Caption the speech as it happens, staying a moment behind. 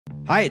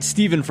Hi, it's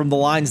Steven from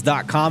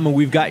thelines.com, and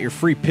we've got your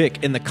free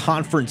pick in the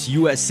Conference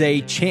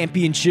USA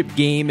Championship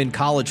game in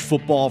college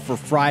football for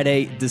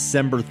Friday,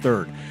 December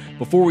 3rd.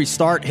 Before we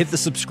start, hit the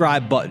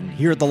subscribe button.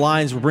 Here at The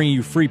Lines, we're bringing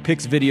you free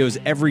picks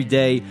videos every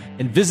day,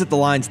 and visit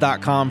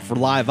thelines.com for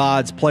live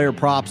odds, player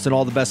props, and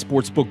all the best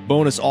sportsbook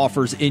bonus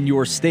offers in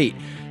your state.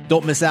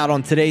 Don't miss out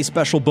on today's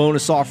special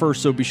bonus offer,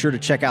 so be sure to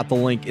check out the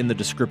link in the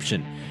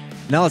description.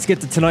 Now let's get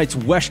to tonight's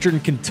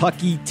Western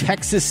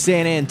Kentucky-Texas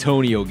San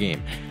Antonio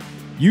game.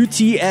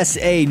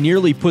 UTSA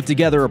nearly put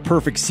together a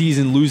perfect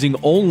season, losing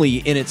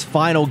only in its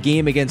final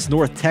game against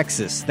North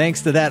Texas.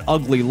 Thanks to that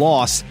ugly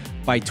loss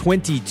by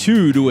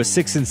 22 to a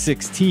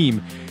 6-6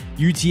 team,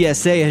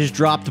 UTSA has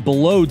dropped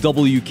below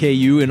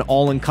WKU in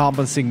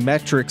all-encompassing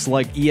metrics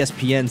like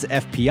ESPN's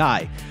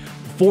FPI.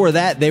 Before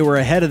that, they were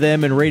ahead of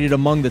them and rated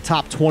among the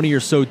top 20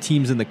 or so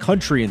teams in the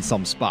country in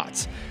some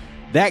spots.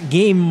 That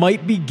game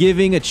might be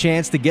giving a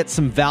chance to get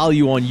some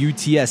value on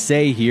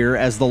UTSA here,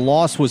 as the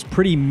loss was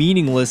pretty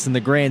meaningless in the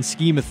grand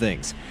scheme of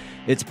things.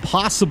 It's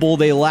possible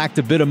they lacked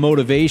a bit of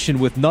motivation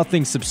with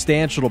nothing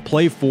substantial to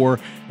play for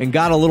and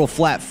got a little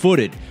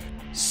flat-footed.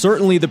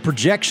 Certainly the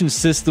projection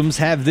systems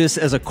have this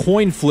as a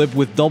coin flip,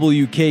 with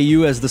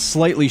WKU as the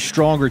slightly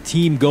stronger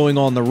team going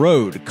on the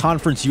road.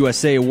 Conference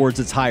USA awards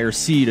its higher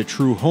seed a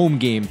true home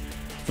game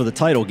for the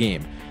title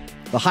game.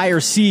 The higher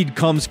seed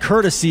comes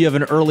courtesy of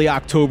an early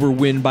October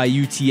win by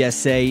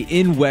UTSA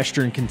in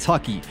Western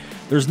Kentucky.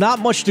 There's not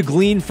much to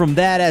glean from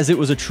that, as it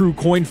was a true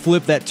coin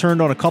flip that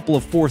turned on a couple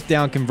of fourth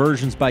down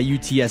conversions by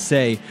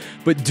UTSA,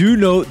 but do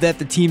note that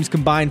the teams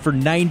combined for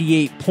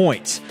 98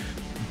 points.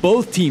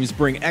 Both teams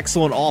bring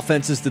excellent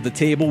offenses to the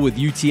table, with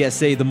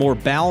UTSA the more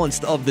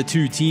balanced of the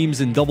two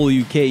teams, and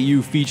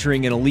WKU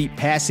featuring an elite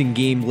passing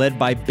game led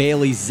by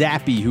Bailey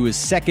Zappi, who is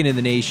second in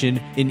the nation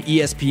in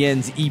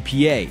ESPN's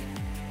EPA.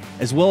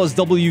 As well as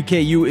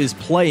WKU is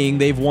playing,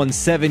 they've won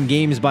 7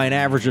 games by an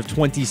average of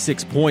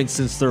 26 points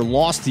since their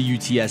loss to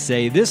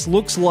UTSA. This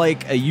looks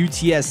like a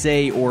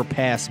UTSA or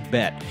pass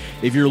bet.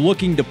 If you're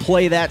looking to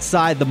play that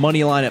side, the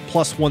money line at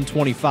plus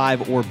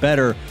 125 or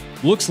better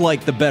looks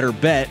like the better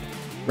bet,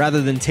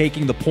 rather than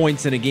taking the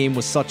points in a game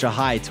with such a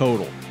high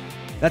total.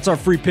 That's our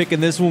free pick in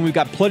this one. We've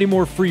got plenty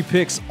more free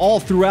picks all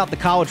throughout the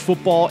college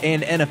football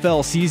and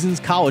NFL seasons,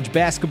 college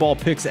basketball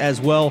picks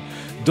as well.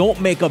 Don't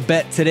make a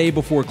bet today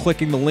before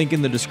clicking the link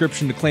in the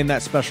description to claim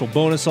that special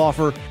bonus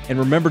offer. And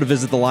remember to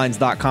visit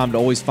thelines.com to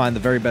always find the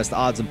very best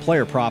odds and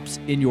player props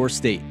in your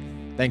state.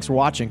 Thanks for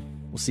watching.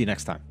 We'll see you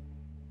next time.